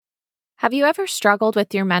Have you ever struggled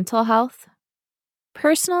with your mental health?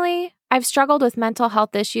 Personally, I've struggled with mental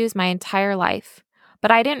health issues my entire life,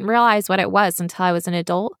 but I didn't realize what it was until I was an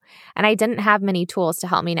adult, and I didn't have many tools to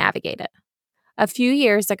help me navigate it. A few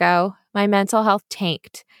years ago, my mental health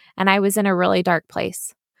tanked, and I was in a really dark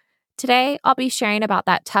place. Today, I'll be sharing about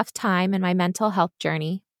that tough time in my mental health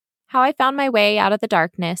journey, how I found my way out of the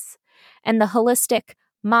darkness, and the holistic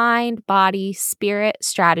mind, body, spirit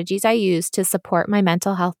strategies I use to support my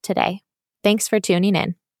mental health today. Thanks for tuning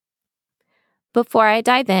in. Before I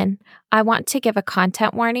dive in, I want to give a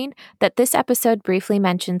content warning that this episode briefly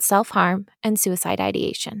mentions self-harm and suicide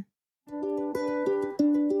ideation.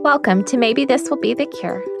 Welcome to Maybe This Will Be the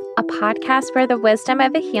Cure, a podcast where the wisdom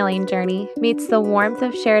of a healing journey meets the warmth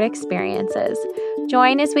of shared experiences.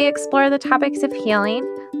 Join as we explore the topics of healing,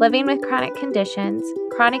 living with chronic conditions,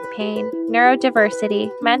 chronic pain, neurodiversity,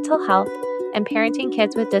 mental health, and parenting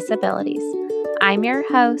kids with disabilities. I'm your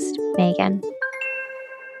host, Megan.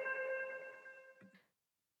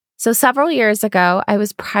 So several years ago, I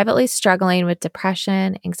was privately struggling with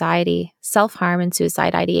depression, anxiety, self-harm, and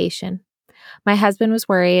suicide ideation. My husband was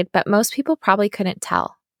worried, but most people probably couldn't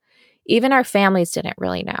tell. Even our families didn't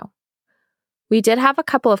really know. We did have a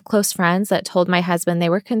couple of close friends that told my husband they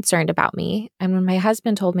were concerned about me, and when my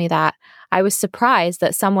husband told me that, I was surprised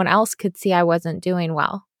that someone else could see I wasn't doing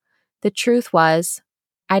well. The truth was,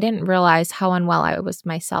 I didn't realize how unwell I was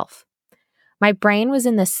myself. My brain was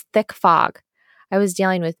in this thick fog. I was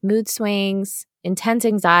dealing with mood swings, intense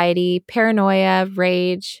anxiety, paranoia,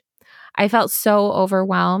 rage. I felt so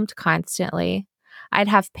overwhelmed constantly. I'd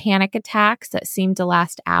have panic attacks that seemed to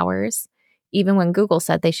last hours, even when Google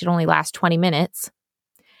said they should only last 20 minutes.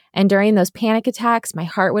 And during those panic attacks, my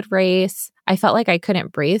heart would race. I felt like I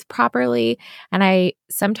couldn't breathe properly, and I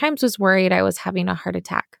sometimes was worried I was having a heart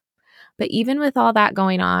attack. But even with all that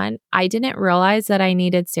going on, I didn't realize that I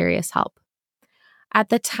needed serious help. At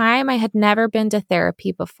the time, I had never been to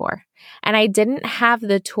therapy before, and I didn't have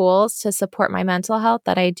the tools to support my mental health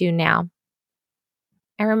that I do now.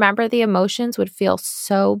 I remember the emotions would feel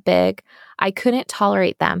so big, I couldn't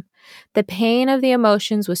tolerate them. The pain of the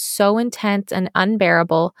emotions was so intense and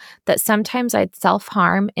unbearable that sometimes I'd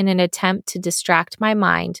self-harm in an attempt to distract my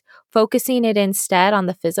mind, focusing it instead on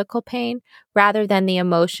the physical pain rather than the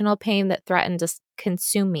emotional pain that threatened to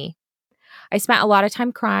consume me. I spent a lot of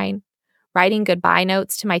time crying, writing goodbye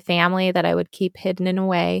notes to my family that I would keep hidden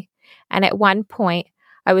away, and at one point,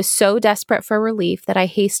 I was so desperate for relief that I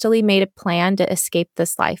hastily made a plan to escape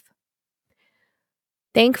this life.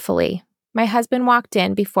 Thankfully, my husband walked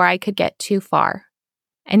in before I could get too far,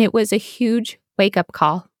 and it was a huge wake-up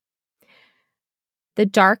call. The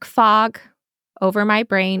dark fog over my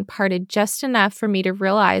brain parted just enough for me to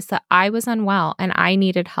realize that I was unwell and I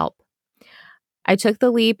needed help. I took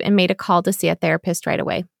the leap and made a call to see a therapist right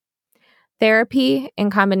away. Therapy, in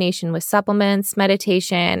combination with supplements,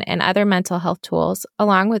 meditation, and other mental health tools,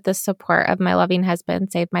 along with the support of my loving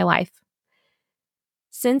husband, saved my life.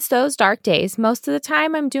 Since those dark days, most of the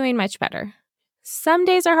time I'm doing much better. Some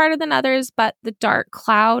days are harder than others, but the dark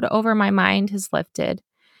cloud over my mind has lifted.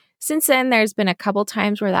 Since then, there's been a couple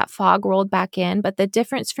times where that fog rolled back in, but the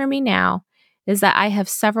difference for me now is that I have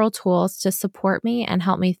several tools to support me and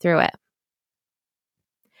help me through it.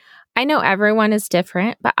 I know everyone is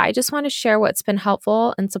different, but I just want to share what's been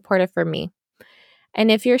helpful and supportive for me.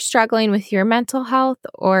 And if you're struggling with your mental health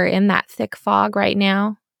or in that thick fog right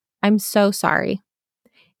now, I'm so sorry.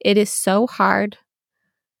 It is so hard.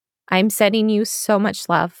 I'm sending you so much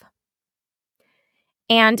love.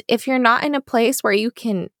 And if you're not in a place where you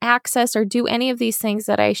can access or do any of these things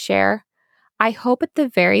that I share, I hope at the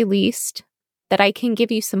very least that I can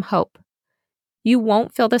give you some hope. You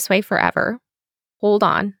won't feel this way forever. Hold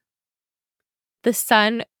on. The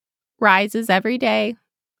sun rises every day.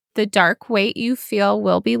 The dark weight you feel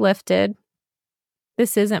will be lifted.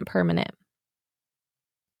 This isn't permanent.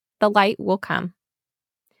 The light will come.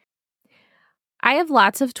 I have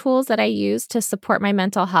lots of tools that I use to support my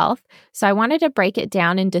mental health, so I wanted to break it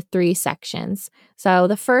down into 3 sections. So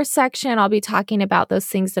the first section, I'll be talking about those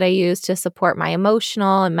things that I use to support my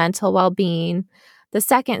emotional and mental well-being. The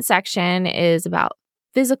second section is about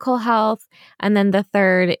physical health, and then the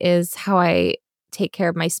third is how I take care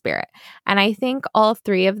of my spirit. And I think all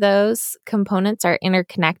 3 of those components are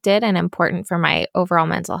interconnected and important for my overall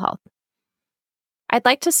mental health. I'd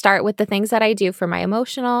like to start with the things that I do for my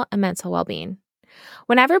emotional and mental well-being.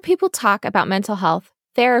 Whenever people talk about mental health,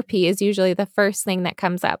 therapy is usually the first thing that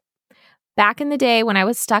comes up. Back in the day when I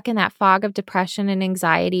was stuck in that fog of depression and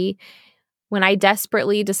anxiety, when I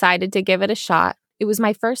desperately decided to give it a shot, it was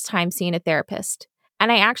my first time seeing a therapist.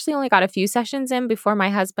 And I actually only got a few sessions in before my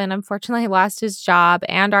husband unfortunately lost his job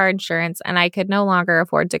and our insurance, and I could no longer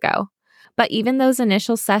afford to go. But even those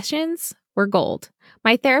initial sessions were gold.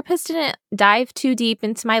 My therapist didn't dive too deep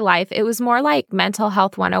into my life. It was more like mental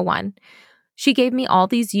health 101. She gave me all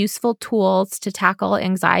these useful tools to tackle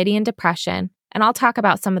anxiety and depression, and I'll talk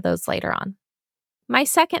about some of those later on. My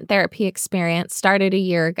second therapy experience started a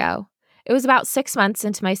year ago. It was about 6 months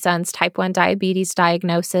into my son's type 1 diabetes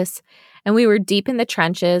diagnosis, and we were deep in the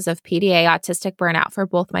trenches of PDA autistic burnout for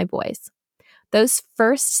both my boys. Those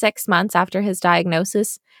first 6 months after his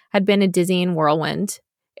diagnosis had been a dizzying whirlwind.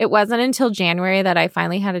 It wasn't until January that I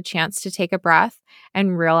finally had a chance to take a breath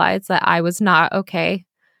and realize that I was not okay.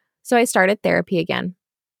 So I started therapy again.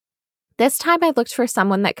 This time I looked for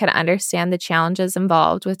someone that could understand the challenges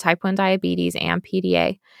involved with type 1 diabetes and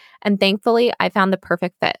PDA, and thankfully I found the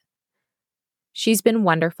perfect fit. She's been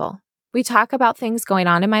wonderful. We talk about things going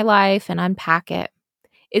on in my life and unpack it.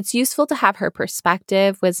 It's useful to have her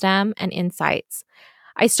perspective, wisdom, and insights.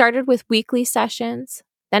 I started with weekly sessions,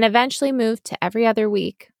 then eventually moved to every other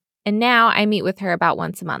week, and now I meet with her about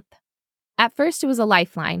once a month. At first, it was a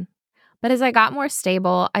lifeline, but as I got more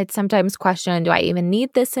stable, I'd sometimes question, do I even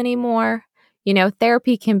need this anymore?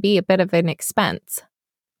 Therapy can be a bit of an expense,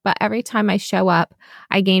 but every time I show up,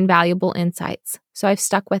 I gain valuable insights, so I've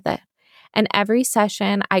stuck with it. And every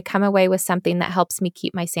session, I come away with something that helps me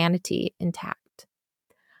keep my sanity intact.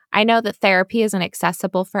 I know that therapy isn't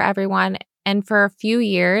accessible for everyone, and for a few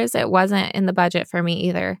years, it wasn't in the budget for me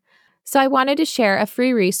either. So I wanted to share a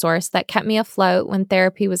free resource that kept me afloat when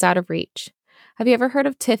therapy was out of reach. Have you ever heard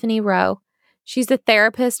of Tiffany Rowe? She's a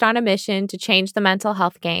therapist on a mission to change the mental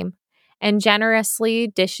health game and generously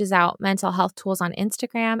dishes out mental health tools on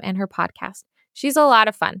Instagram and her podcast. She's a lot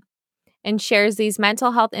of fun and shares these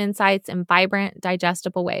mental health insights in vibrant,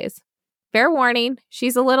 digestible ways. Fair warning,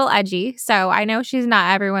 she's a little edgy, so I know she's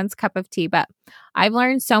not everyone's cup of tea, but I've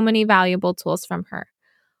learned so many valuable tools from her.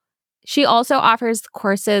 She also offers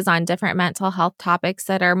courses on different mental health topics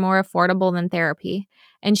that are more affordable than therapy,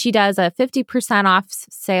 and she does a 50% off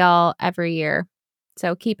sale every year,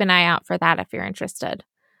 so keep an eye out for that if you're interested.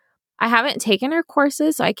 I haven't taken her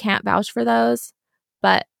courses, so I can't vouch for those,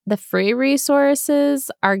 but the free resources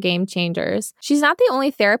are game changers. She's not the only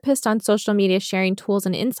therapist on social media sharing tools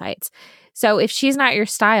and insights. So if she's not your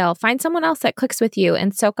style, find someone else that clicks with you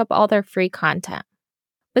and soak up all their free content.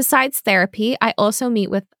 Besides therapy, I also meet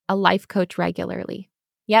with a life coach regularly.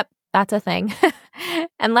 Yep, that's a thing.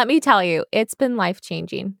 And let me tell you, it's been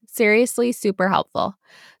life-changing. Seriously, super helpful.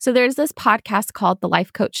 So there's this podcast called The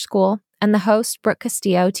Life Coach School, and the host, Brooke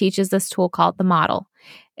Castillo, teaches this tool called The Model.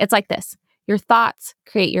 It's like this. Your thoughts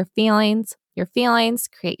create your feelings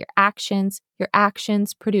create your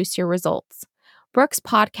actions produce your results. Brooke's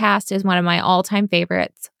podcast is one of my all-time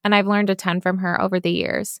favorites, and I've learned a ton from her over the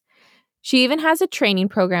years. She even has a training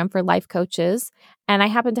program for life coaches, and I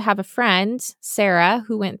happen to have a friend, Sarah,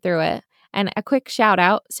 who went through it. And a quick shout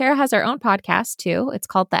out, Sarah has her own podcast too. It's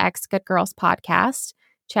called the Ex Good Girls Podcast.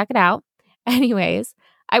 Check it out. Anyways,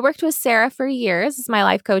 I worked with Sarah for years as my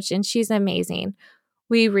life coach, and she's amazing.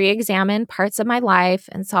 We re-examined parts of my life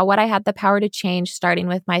and saw what I had the power to change, starting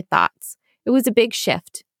with my thoughts. It was a big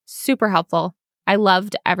shift, super helpful. I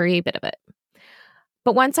loved every bit of it.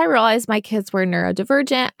 But once I realized my kids were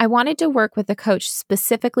neurodivergent, I wanted to work with a coach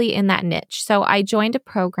specifically in that niche. So I joined a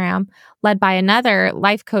program led by another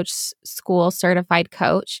life coach school certified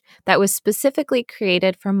coach that was specifically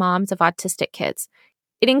created for moms of autistic kids.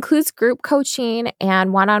 It includes group coaching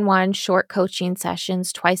and one-on-one short coaching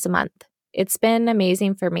sessions twice a month. It's been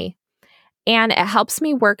amazing for me. And it helps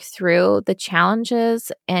me work through the challenges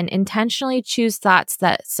and intentionally choose thoughts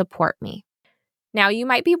that support me. Now, you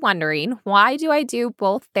might be wondering, why do I do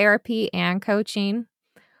both therapy and coaching?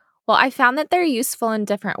 Well, I found that they're useful in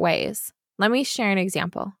different ways. Let me share an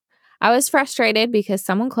example. I was frustrated because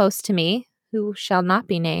someone close to me, who shall not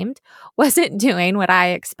be named, wasn't doing what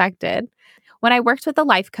I expected. When I worked with a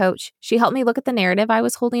life coach, she helped me look at the narrative I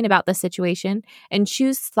was holding about the situation and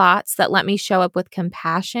choose thoughts that let me show up with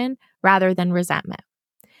compassion rather than resentment.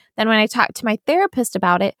 Then when I talked to my therapist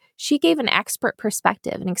about it, she gave an expert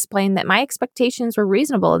perspective and explained that my expectations were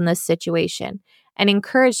reasonable in this situation and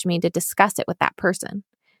encouraged me to discuss it with that person.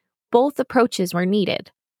 Both approaches were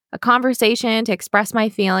needed: a conversation to express my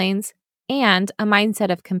feelings and a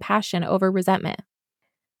mindset of compassion over resentment.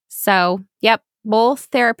 So, yep, both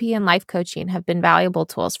therapy and life coaching have been valuable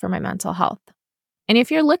tools for my mental health. And if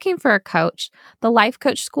you're looking for a coach, the Life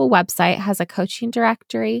Coach School website has a coaching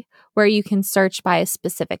directory where you can search by a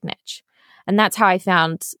specific niche. And that's how I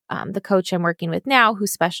found the coach I'm working with now, who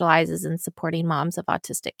specializes in supporting moms of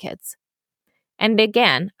autistic kids. And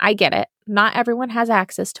again, I get it. not everyone has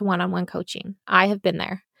access to one-on-one coaching. I have been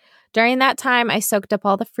there. During that time, I soaked up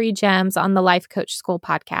all the free gems on the Life Coach School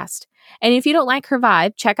podcast. And if you don't like her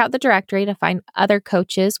vibe, check out the directory to find other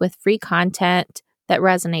coaches with free content that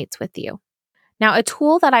resonates with you. Now, a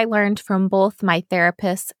tool that I learned from both my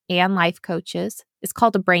therapists and life coaches is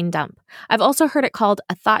called a brain dump. I've also heard it called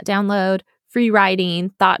a thought download, free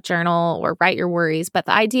writing, thought journal, or write your worries, but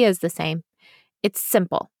the idea is the same. It's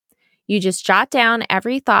simple. You just jot down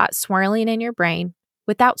every thought swirling in your brain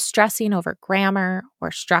without stressing over grammar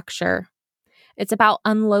or structure. It's about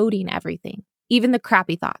unloading everything, even the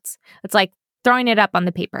crappy thoughts. It's like throwing it up on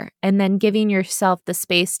the paper and then giving yourself the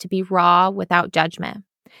space to be raw without judgment.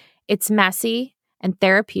 It's messy and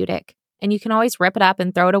therapeutic, and you can always rip it up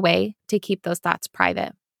and throw it away to keep those thoughts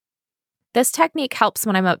private. This technique helps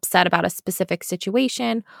when I'm upset about a specific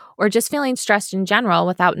situation or just feeling stressed in general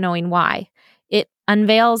without knowing why. It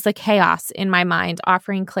unveils the chaos in my mind,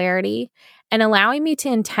 offering clarity and allowing me to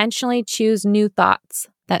intentionally choose new thoughts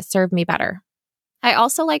that serve me better. I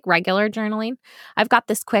also like regular journaling. I've got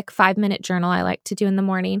this quick 5-minute journal I like to do in the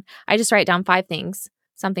morning. I just write down 5 things: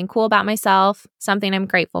 something cool about myself, something I'm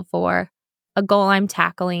grateful for, a goal I'm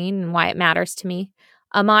tackling and why it matters to me,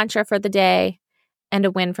 a mantra for the day, and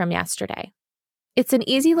a win from yesterday. It's an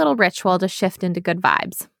easy little ritual to shift into good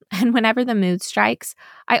vibes. And whenever the mood strikes,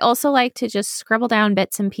 I also like to just scribble down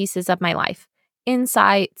bits and pieces of my life,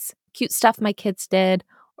 insights, cute stuff my kids did,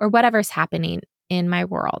 or whatever's happening in my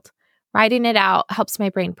world. Writing it out helps my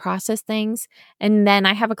brain process things, and then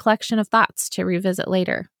I have a collection of thoughts to revisit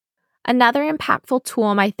later. Another impactful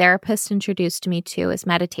tool my therapist introduced me to is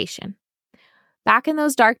meditation. Back in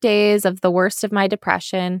those dark days of the worst of my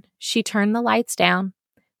depression, she turned the lights down,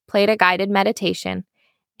 played a guided meditation,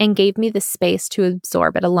 and gave me the space to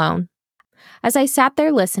absorb it alone. As I sat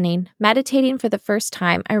there listening, meditating for the first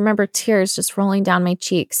time, I remember tears just rolling down my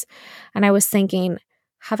cheeks, and I was thinking,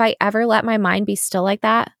 have I ever let my mind be still like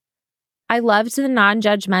that? I loved the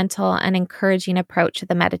non-judgmental and encouraging approach to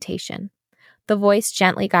the meditation. The voice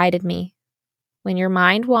gently guided me. When your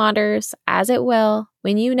mind wanders, as it will,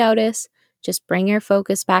 when you notice, just bring your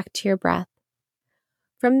focus back to your breath.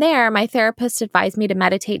 From there, my therapist advised me to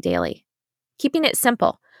meditate daily, keeping it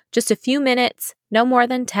simple, just a few minutes, no more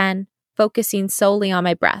than 10, focusing solely on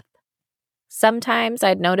my breath. Sometimes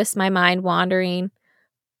I'd notice my mind wandering.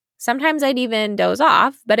 Sometimes I'd even doze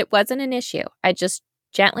off, but it wasn't an issue. I'd just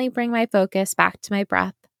gently bring my focus back to my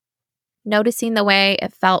breath, noticing the way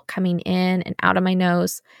it felt coming in and out of my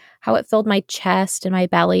nose, how it filled my chest and my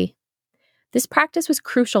belly. This practice was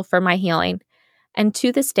crucial for my healing, and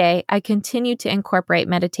to this day, I continue to incorporate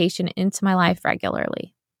meditation into my life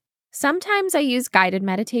regularly. Sometimes I use guided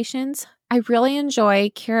meditations. I really enjoy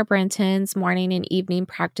Kira Brinton's morning and evening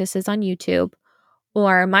practices on YouTube,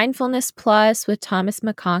 or Mindfulness Plus with Thomas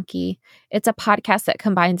McConkey. It's a podcast that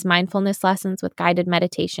combines mindfulness lessons with guided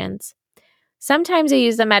meditations. Sometimes I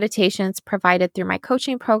use the meditations provided through my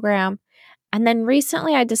coaching program. And then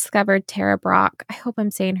recently I discovered Tara Brach, I hope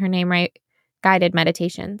I'm saying her name right, guided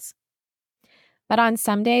meditations. But on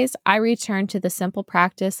some days, I return to the simple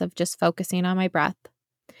practice of just focusing on my breath.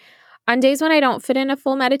 On days when I don't fit in a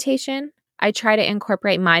full meditation, I try to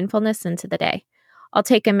incorporate mindfulness into the day. I'll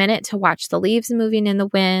take a minute to watch the leaves moving in the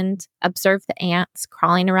wind, observe the ants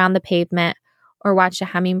crawling around the pavement, or watch a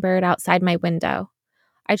hummingbird outside my window.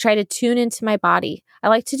 I try to tune into my body. I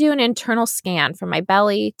like to do an internal scan from my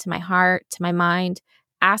belly to my heart to my mind,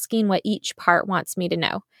 asking what each part wants me to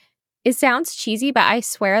know. It sounds cheesy, but I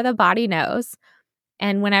swear the body knows.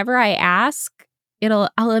 And whenever I ask,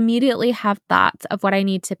 I'll immediately have thoughts of what I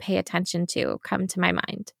need to pay attention to come to my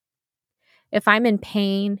mind. If I'm in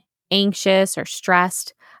pain, anxious, or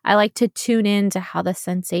stressed, I like to tune in to how the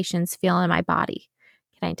sensations feel in my body.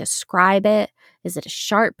 Can I describe it? Is it a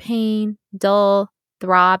sharp pain, dull,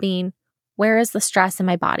 throbbing? Where is the stress in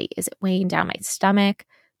my body? Is it weighing down my stomach?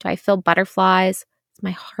 Do I feel butterflies? Is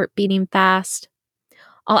my heart beating fast?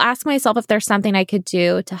 I'll ask myself if there's something I could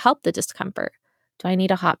do to help the discomfort. Do I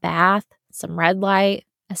need a hot bath, some red light,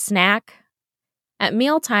 a snack? At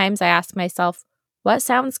meal times, I ask myself, what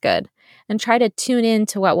sounds good? And try to tune in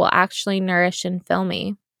to what will actually nourish and fill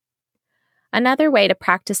me. Another way to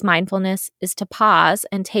practice mindfulness is to pause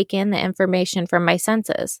and take in the information from my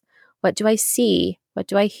senses. What do I see? What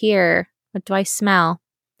do I hear? What do I smell?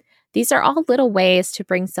 These are all little ways to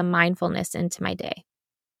bring some mindfulness into my day.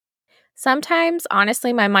 Sometimes,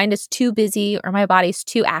 honestly, my mind is too busy or my body's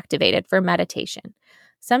too activated for meditation.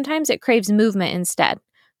 Sometimes it craves movement instead,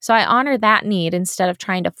 so I honor that need instead of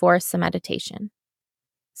trying to force the meditation.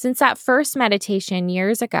 Since that first meditation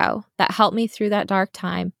years ago that helped me through that dark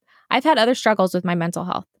time, I've had other struggles with my mental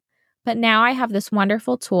health. But now I have this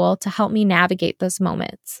wonderful tool to help me navigate those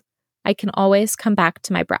moments. I can always come back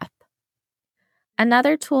to my breath.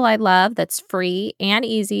 Another tool I love that's free and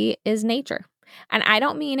easy is nature. And I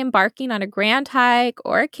don't mean embarking on a grand hike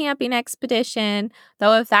or a camping expedition,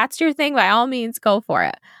 though if that's your thing, by all means, go for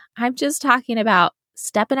it. I'm just talking about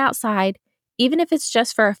stepping outside, even if it's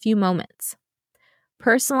just for a few moments.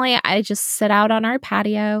 Personally, I just sit out on our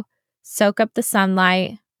patio, soak up the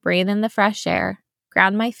sunlight, breathe in the fresh air,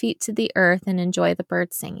 ground my feet to the earth, and enjoy the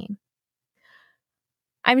birds singing.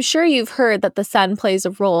 I'm sure you've heard that the sun plays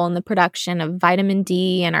a role in the production of vitamin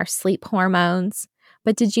D and our sleep hormones.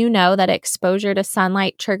 But did you know that exposure to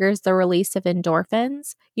sunlight triggers the release of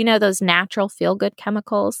endorphins? You know, those natural feel-good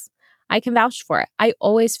chemicals? I can vouch for it. I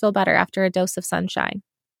always feel better after a dose of sunshine.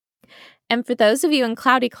 And for those of you in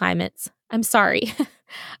cloudy climates, I'm sorry.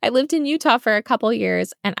 I lived in Utah for a couple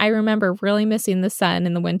years, and I remember really missing the sun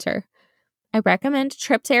in the winter. I recommend a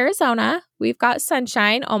trip to Arizona. We've got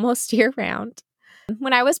sunshine almost year-round.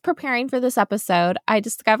 When I was preparing for this episode, I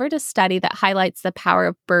discovered a study that highlights the power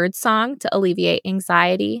of birdsong to alleviate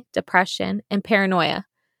anxiety, depression, and paranoia.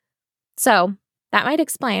 So that might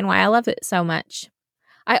explain why I love it so much.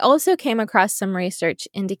 I also came across some research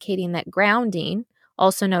indicating that grounding,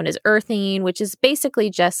 also known as earthing, which is basically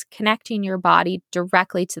just connecting your body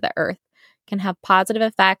directly to the earth, can have positive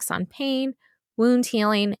effects on pain, wound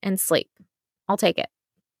healing, and sleep. I'll take it.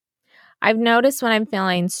 I've noticed when I'm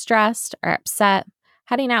feeling stressed or upset,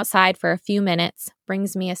 heading outside for a few minutes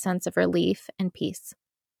brings me a sense of relief and peace.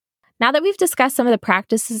 Now that we've discussed some of the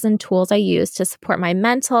practices and tools I use to support my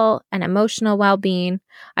mental and emotional well-being,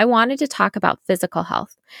 I wanted to talk about physical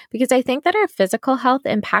health because I think that our physical health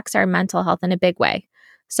impacts our mental health in a big way.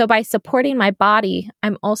 So by supporting my body,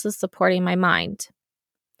 I'm also supporting my mind.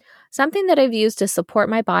 Something that I've used to support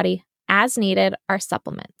my body as needed are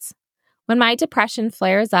supplements. When my depression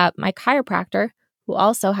flares up, my chiropractor, who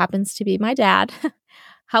also happens to be my dad,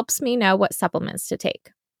 helps me know what supplements to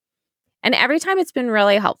take. And every time it's been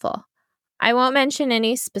really helpful. I won't mention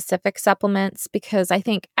any specific supplements because I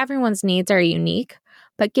think everyone's needs are unique,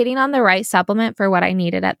 but getting on the right supplement for what I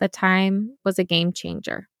needed at the time was a game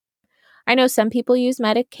changer. I know some people use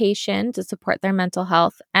medication to support their mental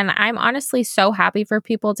health, and I'm honestly so happy for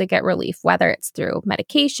people to get relief, whether it's through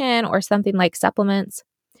medication or something like supplements.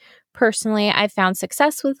 Personally, I've found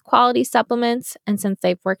success with quality supplements, and since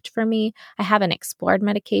they've worked for me, I haven't explored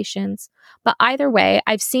medications. But either way,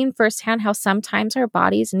 I've seen firsthand how sometimes our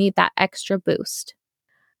bodies need that extra boost.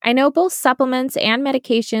 I know both supplements and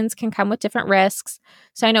medications can come with different risks,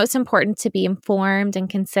 so I know it's important to be informed and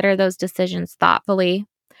consider those decisions thoughtfully.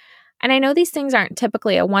 And I know these things aren't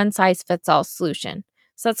typically a one-size-fits-all solution,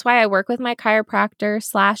 so that's why I work with my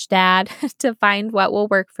chiropractor/dad to find what will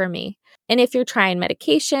work for me. And if you're trying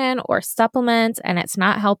medication or supplements and it's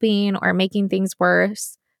not helping or making things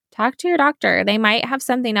worse, talk to your doctor. They might have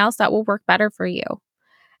something else that will work better for you.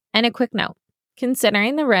 And a quick note,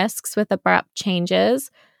 considering the risks with abrupt changes,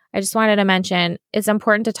 I just wanted to mention it's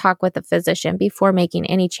important to talk with a physician before making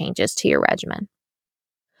any changes to your regimen.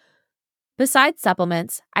 Besides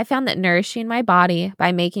supplements, I found that nourishing my body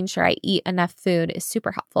by making sure I eat enough food is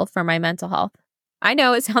super helpful for my mental health. I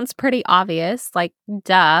know it sounds pretty obvious, like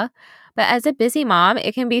duh, but as a busy mom,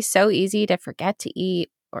 it can be so easy to forget to eat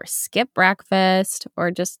or skip breakfast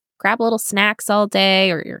or just grab little snacks all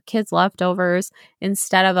day or your kids' leftovers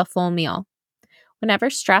instead of a full meal. Whenever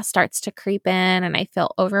stress starts to creep in and I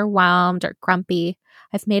feel overwhelmed or grumpy,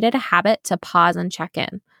 I've made it a habit to pause and check in.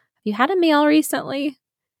 Have you had a meal recently?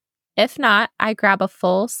 If not, I grab a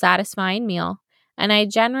full, satisfying meal, and I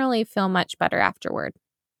generally feel much better afterward.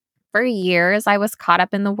 For years, I was caught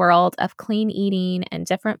up in the world of clean eating and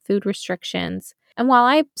different food restrictions. And while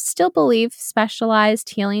I still believe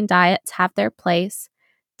specialized healing diets have their place,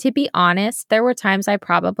 to be honest, there were times I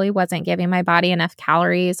probably wasn't giving my body enough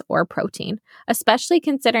calories or protein, especially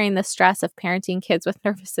considering the stress of parenting kids with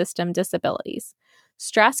nervous system disabilities.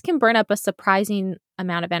 Stress can burn up a surprising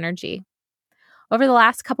amount of energy. Over the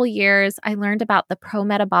last couple years, I learned about the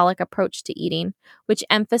pro-metabolic approach to eating, which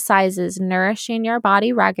emphasizes nourishing your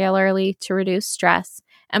body regularly to reduce stress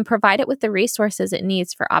and provide it with the resources it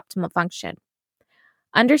needs for optimal function.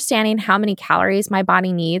 Understanding how many calories my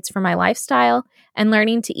body needs for my lifestyle and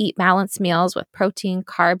learning to eat balanced meals with protein,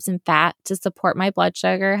 carbs, and fat to support my blood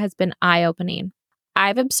sugar has been eye-opening.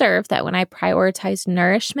 I've observed that when I prioritize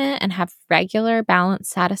nourishment and have regular,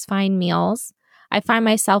 balanced, satisfying meals, I find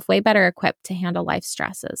myself way better equipped to handle life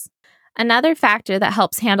stresses. Another factor that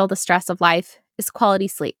helps handle the stress of life is quality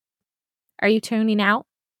sleep. Are you tuning out?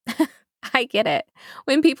 I get it.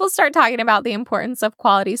 When people start talking about the importance of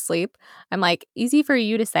quality sleep, I'm like, easy for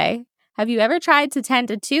you to say. Have you ever tried to tend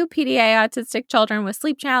to two PDA autistic children with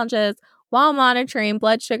sleep challenges while monitoring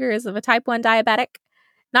blood sugars of a type 1 diabetic?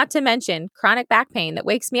 Not to mention chronic back pain that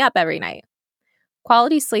wakes me up every night.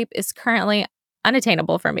 Quality sleep is currently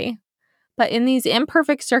unattainable for me. But in these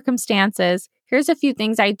imperfect circumstances, here's a few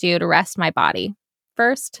things I do to rest my body.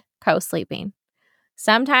 First, co-sleeping.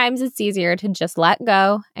 Sometimes it's easier to just let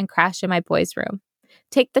go and crash in my boys' room.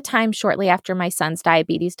 Take the time shortly after my son's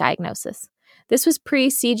diabetes diagnosis. This was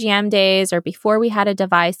pre-CGM days or before we had a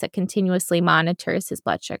device that continuously monitors his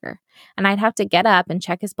blood sugar. And I'd have to get up and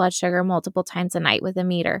check his blood sugar multiple times a night with a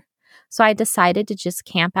meter. So I decided to just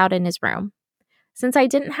camp out in his room. Since I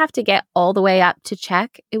didn't have to get all the way up to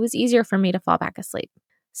check, it was easier for me to fall back asleep.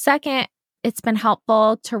 Second, it's been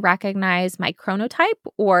helpful to recognize my chronotype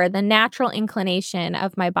or the natural inclination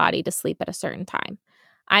of my body to sleep at a certain time.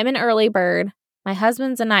 I'm an early bird. My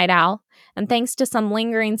husband's a night owl. And thanks to some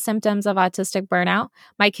lingering symptoms of autistic burnout,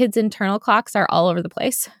 my kids' internal clocks are all over the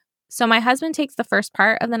place. So my husband takes the first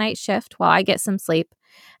part of the night shift while I get some sleep,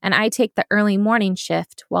 and I take the early morning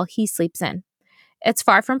shift while he sleeps in. It's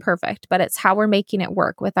far from perfect, but it's how we're making it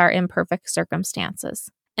work with our imperfect circumstances.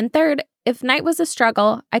 And third, if night was a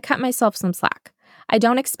struggle, I cut myself some slack. I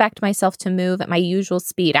don't expect myself to move at my usual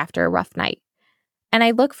speed after a rough night. And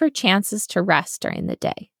I look for chances to rest during the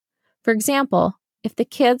day. For example, if the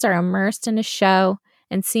kids are immersed in a show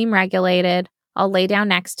and seem regulated, I'll lay down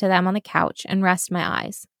next to them on the couch and rest my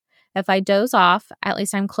eyes. If I doze off, at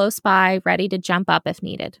least I'm close by, ready to jump up if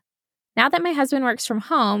needed. Now that my husband works from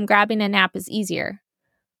home, grabbing a nap is easier.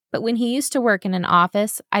 But when he used to work in an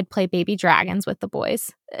office, I'd play baby dragons with the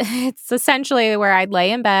boys. It's essentially where I'd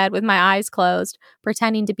lay in bed with my eyes closed,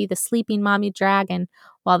 pretending to be the sleeping mommy dragon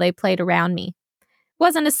while they played around me. It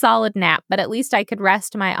wasn't a solid nap, but at least I could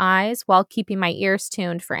rest my eyes while keeping my ears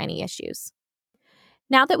tuned for any issues.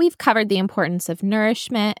 Now that we've covered the importance of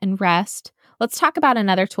nourishment and rest, let's talk about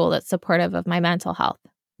another tool that's supportive of my mental health: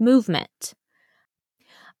 movement.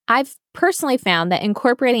 I've personally found that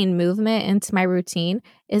incorporating movement into my routine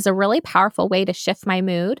is a really powerful way to shift my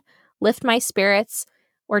mood, lift my spirits,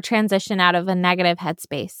 or transition out of a negative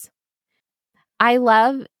headspace. I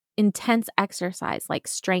love intense exercise like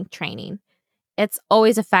strength training. It's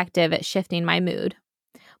always effective at shifting my mood.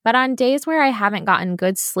 But on days where I haven't gotten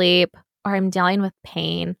good sleep or I'm dealing with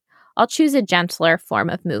pain, I'll choose a gentler form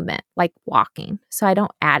of movement like walking so I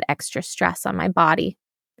don't add extra stress on my body.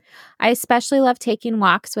 I especially love taking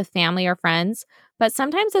walks with family or friends, but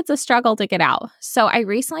sometimes it's a struggle to get out. So I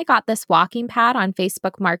recently got this walking pad on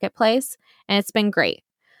Facebook Marketplace, and it's been great.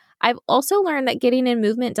 I've also learned that getting in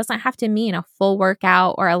movement doesn't have to mean a full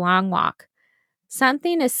workout or a long walk.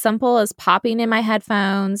 Something as simple as popping in my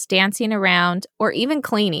headphones, dancing around, or even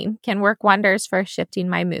cleaning can work wonders for shifting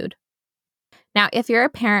my mood. Now, if you're a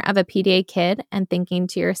parent of a PDA kid and thinking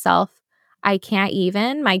to yourself, I can't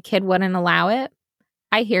even, my kid wouldn't allow it,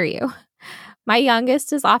 I hear you. My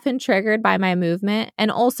youngest is often triggered by my movement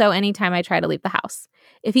and also anytime I try to leave the house.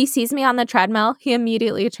 If he sees me on the treadmill, he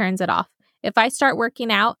immediately turns it off. If I start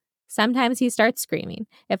working out, sometimes he starts screaming.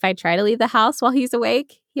 If I try to leave the house while he's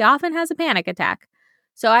awake, he often has a panic attack.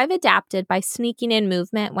 So I've adapted by sneaking in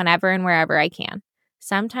movement whenever and wherever I can.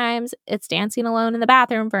 Sometimes it's dancing alone in the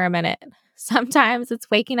bathroom for a minute. Sometimes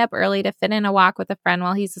it's waking up early to fit in a walk with a friend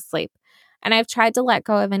while he's asleep. And I've tried to let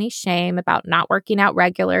go of any shame about not working out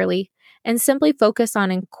regularly and simply focus on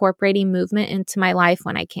incorporating movement into my life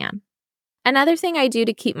when I can. Another thing I do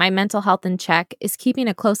to keep my mental health in check is keeping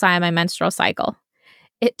a close eye on my menstrual cycle.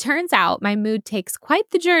 It turns out my mood takes quite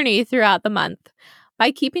the journey throughout the month. By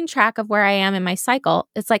keeping track of where I am in my cycle,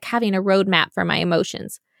 it's like having a roadmap for my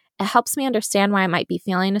emotions. It helps me understand why I might be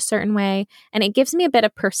feeling a certain way, and it gives me a bit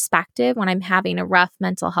of perspective when I'm having a rough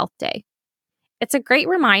mental health day. It's a great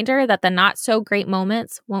reminder that the not-so-great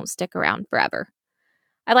moments won't stick around forever.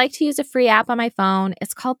 I like to use a free app on my phone.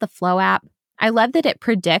 It's called the Flow app. I love that it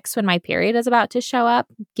predicts when my period is about to show up,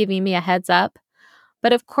 giving me a heads up.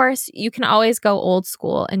 But of course, you can always go old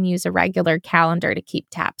school and use a regular calendar to keep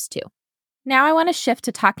tabs too. Now I want to shift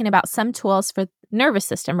to talking about some tools for nervous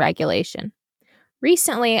system regulation.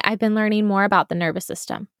 Recently, I've been learning more about the nervous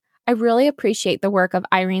system. I really appreciate the work of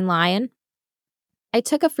Irene Lyon. I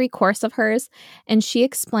took a free course of hers, and she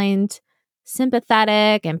explained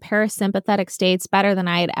sympathetic and parasympathetic states better than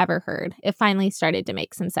I had ever heard. It finally started to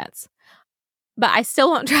make some sense. But I still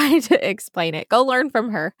won't try to explain it. Go learn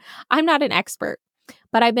from her. I'm not an expert,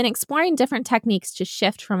 but I've been exploring different techniques to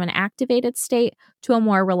shift from an activated state to a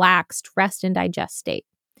more relaxed rest and digest state.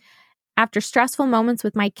 After stressful moments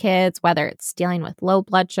with my kids, whether it's dealing with low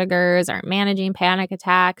blood sugars or managing panic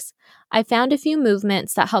attacks, I found a few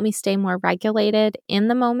movements that help me stay more regulated in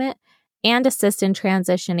the moment and assist in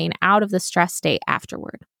transitioning out of the stress state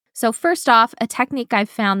afterward. So first off, a technique I've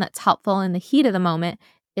found that's helpful in the heat of the moment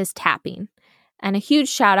is tapping. And a huge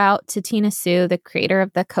shout out to Tina Sue, the creator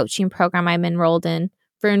of the coaching program I'm enrolled in,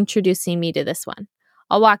 for introducing me to this one.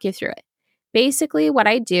 I'll walk you through it. Basically, what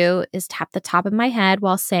I do is tap the top of my head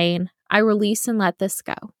while saying, I release and let this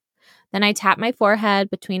go. Then I tap my forehead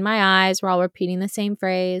between my eyes while repeating the same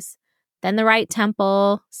phrase. Then the right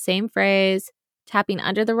temple, same phrase. Tapping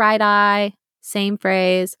under the right eye, same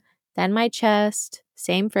phrase. Then my chest,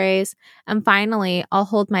 same phrase. And finally, I'll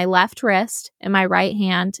hold my left wrist in my right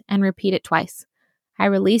hand and repeat it twice. I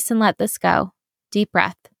release and let this go. Deep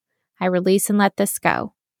breath. I release and let this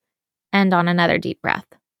go. End on another deep breath.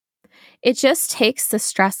 It just takes the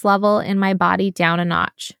stress level in my body down a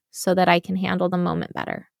notch so that I can handle the moment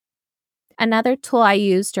better. Another tool I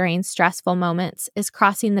use during stressful moments is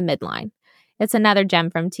crossing the midline. It's another gem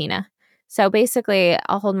from Tina. So basically,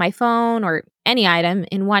 I'll hold my phone or any item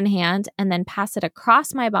in one hand and then pass it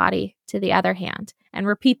across my body to the other hand and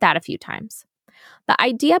repeat that a few times. The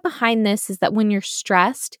idea behind this is that when you're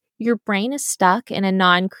stressed, your brain is stuck in a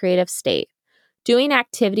non-creative state. Doing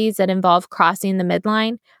activities that involve crossing the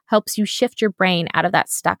midline helps you shift your brain out of that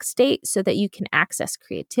stuck state so that you can access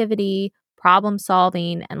creativity, problem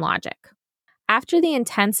solving, and logic. After the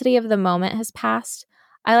intensity of the moment has passed,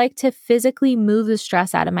 I like to physically move the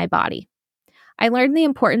stress out of my body. I learned the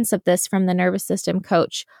importance of this from the nervous system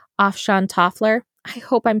coach, Afshan Toffler. I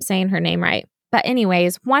hope I'm saying her name right. But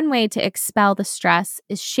anyways, one way to expel the stress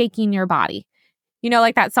is shaking your body. You know,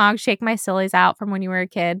 like that song, Shake My Sillies Out from when you were a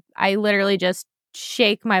kid. I literally just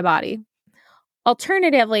shake my body.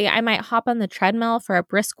 Alternatively, I might hop on the treadmill for a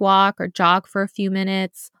brisk walk or jog for a few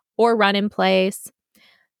minutes or run in place.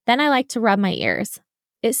 Then I like to rub my ears.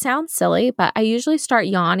 It sounds silly, but I usually start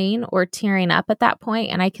yawning or tearing up at that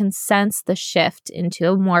point, and I can sense the shift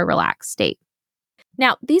into a more relaxed state.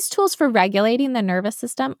 Now, these tools for regulating the nervous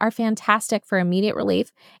system are fantastic for immediate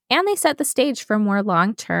relief, and they set the stage for more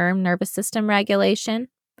long-term nervous system regulation.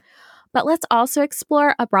 But let's also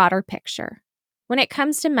explore a broader picture. When it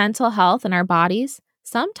comes to mental health in our bodies,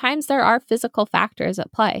 sometimes there are physical factors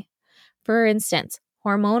at play. For instance,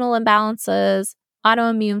 hormonal imbalances,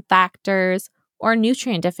 autoimmune factors, or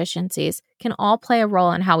nutrient deficiencies can all play a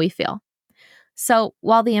role in how we feel. So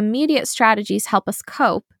while the immediate strategies help us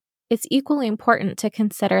cope, it's equally important to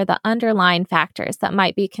consider the underlying factors that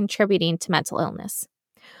might be contributing to mental illness.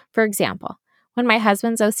 For example, when my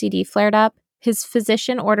husband's OCD flared up, his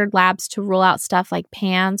physician ordered labs to rule out stuff like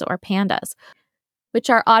PANS or PANDAS, which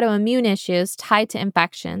are autoimmune issues tied to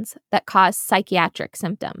infections that cause psychiatric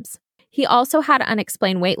symptoms. He also had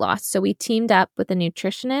unexplained weight loss, so we teamed up with a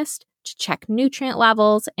nutritionist to check nutrient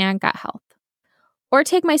levels and gut health. Or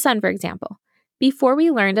take my son, for example. Before we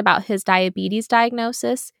learned about his diabetes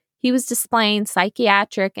diagnosis, he was displaying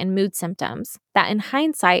psychiatric and mood symptoms that in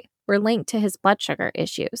hindsight were linked to his blood sugar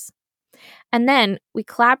issues. And then we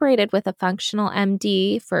collaborated with a functional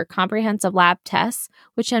MD for comprehensive lab tests,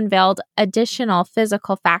 which unveiled additional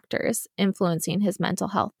physical factors influencing his mental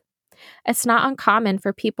health. It's not uncommon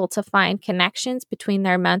for people to find connections between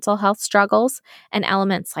their mental health struggles and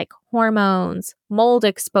elements like hormones, mold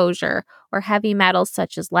exposure, or heavy metals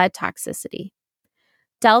such as lead toxicity.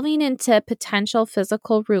 Delving into potential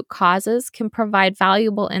physical root causes can provide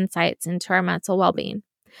valuable insights into our mental well-being.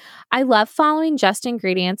 I love following Just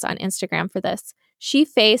Ingredients on Instagram for this. She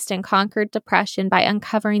faced and conquered depression by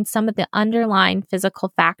uncovering some of the underlying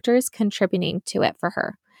physical factors contributing to it for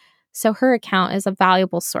her. So her account is a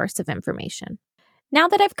valuable source of information. Now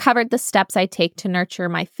that I've covered the steps I take to nurture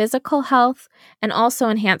my physical health and also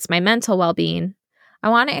enhance my mental well-being, I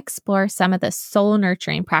want to explore some of the soul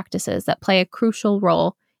nurturing practices that play a crucial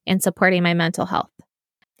role in supporting my mental health.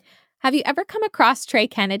 Have you ever come across Trey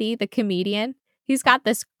Kennedy, the comedian? He's got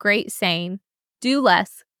this great saying, do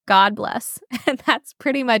less, God bless. And that's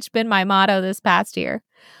pretty much been my motto this past year.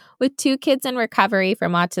 With 2 kids in recovery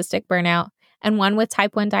from autistic burnout and 1 with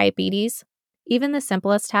type 1 diabetes, even the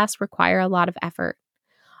simplest tasks require a lot of effort.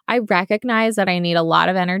 I recognize that I need a lot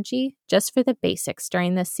of energy just for the basics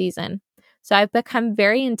during this season. So I've become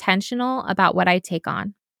very intentional about what I take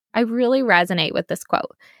on. I really resonate with this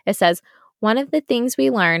quote. It says, one of the things we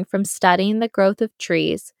learn from studying the growth of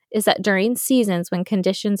trees is that during seasons when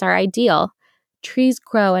conditions are ideal, trees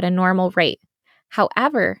grow at a normal rate.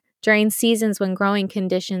 However, during seasons when growing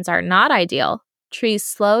conditions are not ideal, trees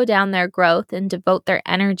slow down their growth and devote their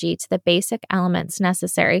energy to the basic elements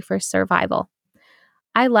necessary for survival.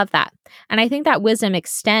 I love that. And I think that wisdom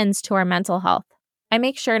extends to our mental health. I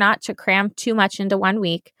make sure not to cram too much into one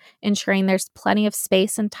week, ensuring there's plenty of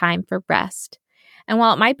space and time for rest. And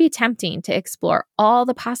while it might be tempting to explore all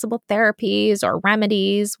the possible therapies or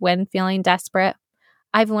remedies when feeling desperate,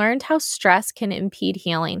 I've learned how stress can impede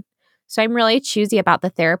healing. So I'm really choosy about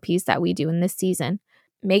the therapies that we do in this season,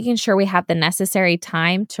 making sure we have the necessary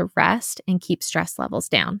time to rest and keep stress levels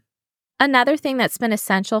down. Another thing that's been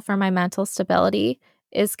essential for my mental stability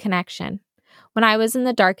is connection. When I was in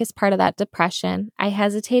the darkest part of that depression, I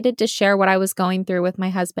hesitated to share what I was going through with my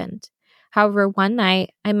husband. However, one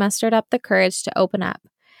night, I mustered up the courage to open up,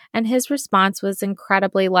 and his response was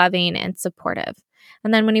incredibly loving and supportive.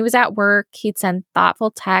 And then when he was at work, he'd send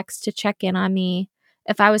thoughtful texts to check in on me.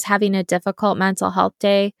 If I was having a difficult mental health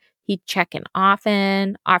day, he'd check in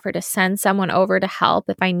often, offer to send someone over to help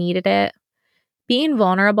if I needed it. Being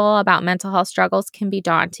vulnerable about mental health struggles can be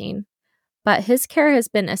daunting, but his care has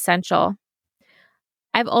been essential.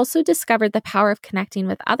 I've also discovered the power of connecting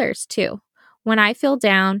with others, too. When I feel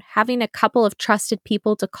down, having a couple of trusted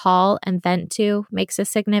people to call and vent to makes a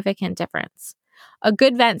significant difference. A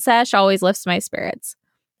good vent sesh always lifts my spirits.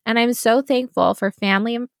 And I'm so thankful for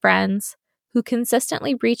family and friends who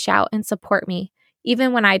consistently reach out and support me,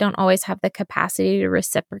 even when I don't always have the capacity to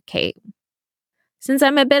reciprocate. Since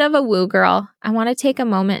I'm a bit of a woo girl, I want to take a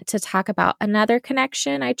moment to talk about another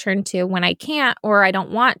connection I turn to when I can't or I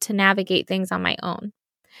don't want to navigate things on my own.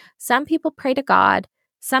 Some people pray to God,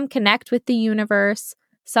 some connect with the universe,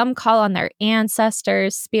 some call on their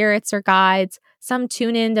ancestors, spirits, or guides, some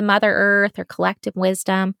tune into Mother Earth or collective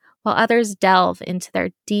wisdom, while others delve into their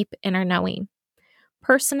deep inner knowing.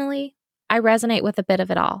 Personally, I resonate with a bit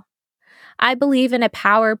of it all. I believe in a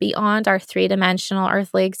power beyond our three-dimensional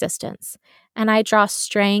earthly existence, and I draw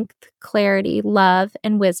strength, clarity, love,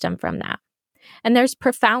 and wisdom from that. And there's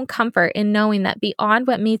profound comfort in knowing that beyond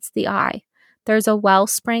what meets the eye, there's a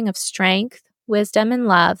wellspring of strength, wisdom, and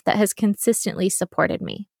love that has consistently supported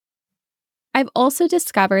me. I've also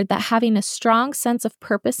discovered that having a strong sense of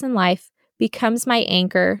purpose in life becomes my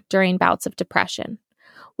anchor during bouts of depression.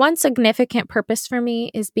 One significant purpose for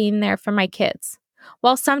me is being there for my kids.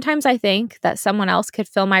 While sometimes I think that someone else could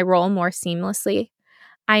fill my role more seamlessly,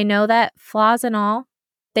 I know that, flaws and all,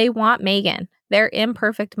 they want Megan, their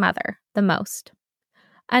imperfect mother, the most.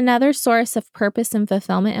 Another source of purpose and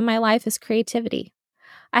fulfillment in my life is creativity.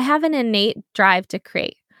 I have an innate drive to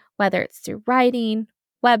create, whether it's through writing,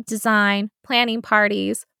 web design, planning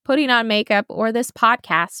parties, putting on makeup, or this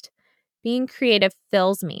podcast. Being creative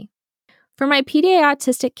fills me. For my PDA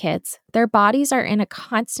autistic kids, their bodies are in a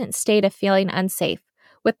constant state of feeling unsafe,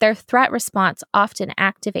 with their threat response often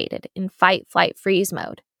activated in fight, flight, freeze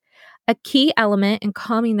mode. A key element in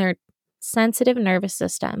calming their sensitive nervous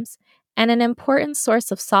systems and an important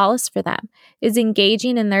source of solace for them is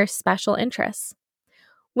engaging in their special interests.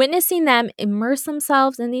 Witnessing them immerse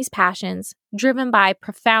themselves in these passions, driven by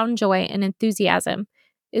profound joy and enthusiasm,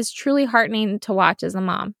 is truly heartening to watch as a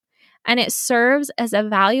mom. And it serves as a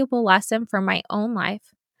valuable lesson for my own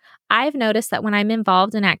life. I've noticed that when I'm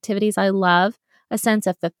involved in activities I love, a sense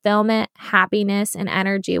of fulfillment, happiness, and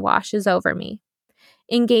energy washes over me.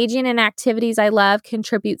 Engaging in activities I love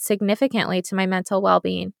contributes significantly to my mental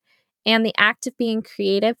well-being, and the act of being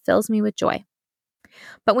creative fills me with joy.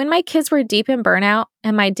 But when my kids were deep in burnout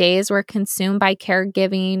and my days were consumed by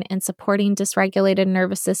caregiving and supporting dysregulated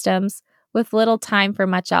nervous systems with little time for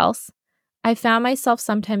much else, I found myself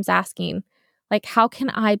sometimes asking, how can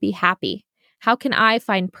I be happy? How can I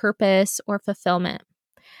find purpose or fulfillment?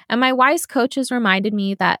 And my wise coaches reminded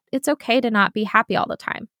me that it's okay to not be happy all the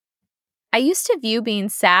time. I used to view being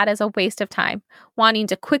sad as a waste of time, wanting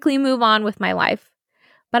to quickly move on with my life.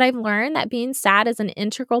 But I've learned that being sad is an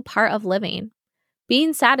integral part of living.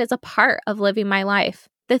 Being sad is a part of living my life.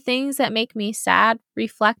 The things that make me sad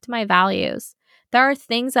reflect my values. There are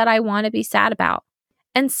things that I want to be sad about.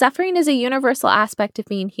 And suffering is a universal aspect of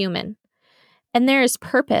being human. And there is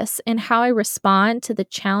purpose in how I respond to the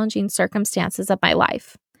challenging circumstances of my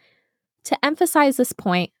life. To emphasize this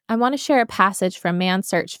point, I want to share a passage from Man's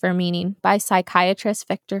Search for Meaning by psychiatrist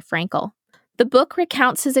Viktor Frankl. The book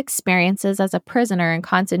recounts his experiences as a prisoner in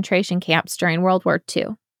concentration camps during World War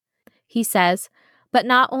II. He says, "But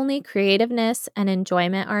not only creativeness and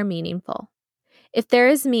enjoyment are meaningful. If there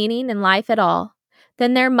is meaning in life at all,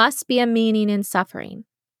 then there must be a meaning in suffering.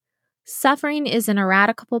 Suffering is an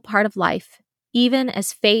ineradicable part of life, even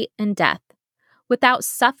as fate and death. Without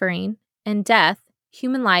suffering and death,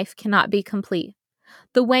 human life cannot be complete.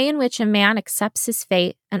 The way in which a man accepts his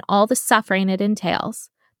fate and all the suffering it entails,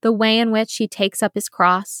 the way in which he takes up his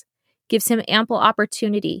cross, gives him ample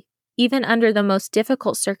opportunity, even under the most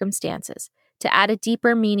difficult circumstances, to add a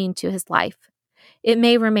deeper meaning to his life. It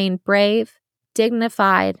may remain brave,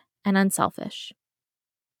 dignified, and unselfish."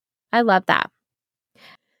 I love that.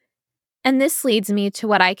 And this leads me to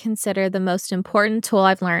what I consider the most important tool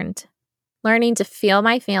I've learned: learning to feel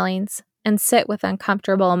my feelings and sit with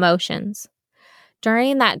uncomfortable emotions.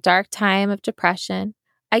 During that dark time of depression,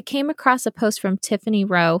 I came across a post from Tiffany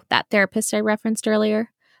Rowe, that therapist I referenced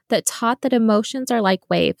earlier, that taught that emotions are like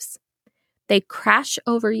waves. They crash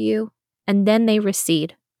over you and then they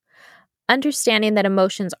recede. Understanding that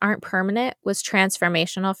emotions aren't permanent was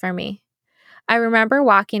transformational for me. I remember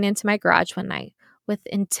walking into my garage one night with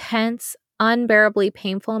intense, unbearably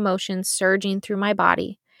painful emotions surging through my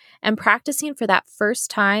body and practicing for that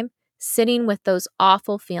first time sitting with those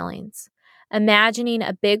awful feelings, imagining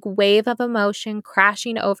a big wave of emotion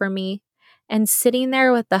crashing over me and sitting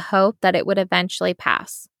there with the hope that it would eventually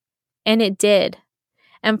pass. And it did.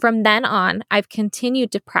 And from then on, I've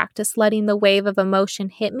continued to practice letting the wave of emotion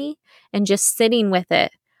hit me and just sitting with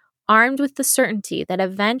it, armed with the certainty that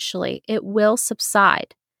eventually it will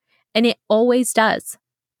subside. And it always does.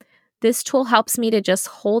 This tool helps me to just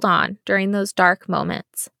hold on during those dark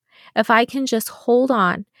moments. If I can just hold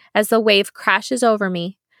on as the wave crashes over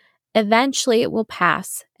me, eventually it will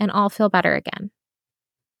pass and I'll feel better again.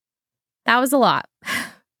 That was a lot.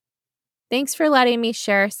 Thanks for letting me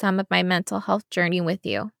share some of my mental health journey with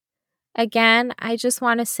you. Again, I just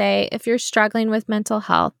want to say, if you're struggling with mental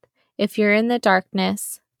health, if you're in the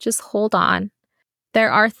darkness, just hold on.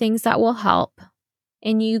 There are things that will help,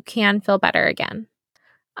 and you can feel better again.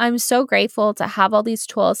 I'm so grateful to have all these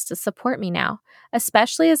tools to support me now,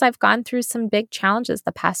 especially as I've gone through some big challenges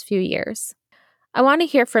the past few years. I want to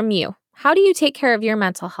hear from you. How do you take care of your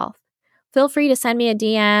mental health? Feel free to send me a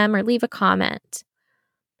DM or leave a comment.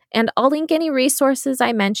 And I'll link any resources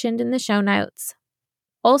I mentioned in the show notes.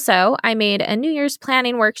 Also, I made a New Year's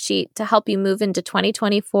planning worksheet to help you move into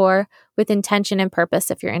 2024 with intention and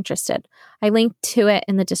purpose if you're interested. I linked to it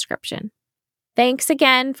in the description. Thanks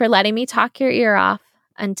again for letting me talk your ear off.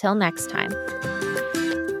 Until next time.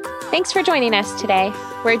 Thanks for joining us today,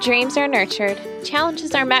 where dreams are nurtured,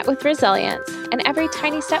 challenges are met with resilience, and every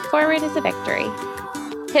tiny step forward is a victory.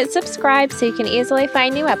 Hit subscribe so you can easily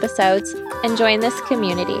find new episodes and join this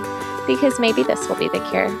community, because maybe this will be the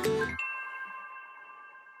cure.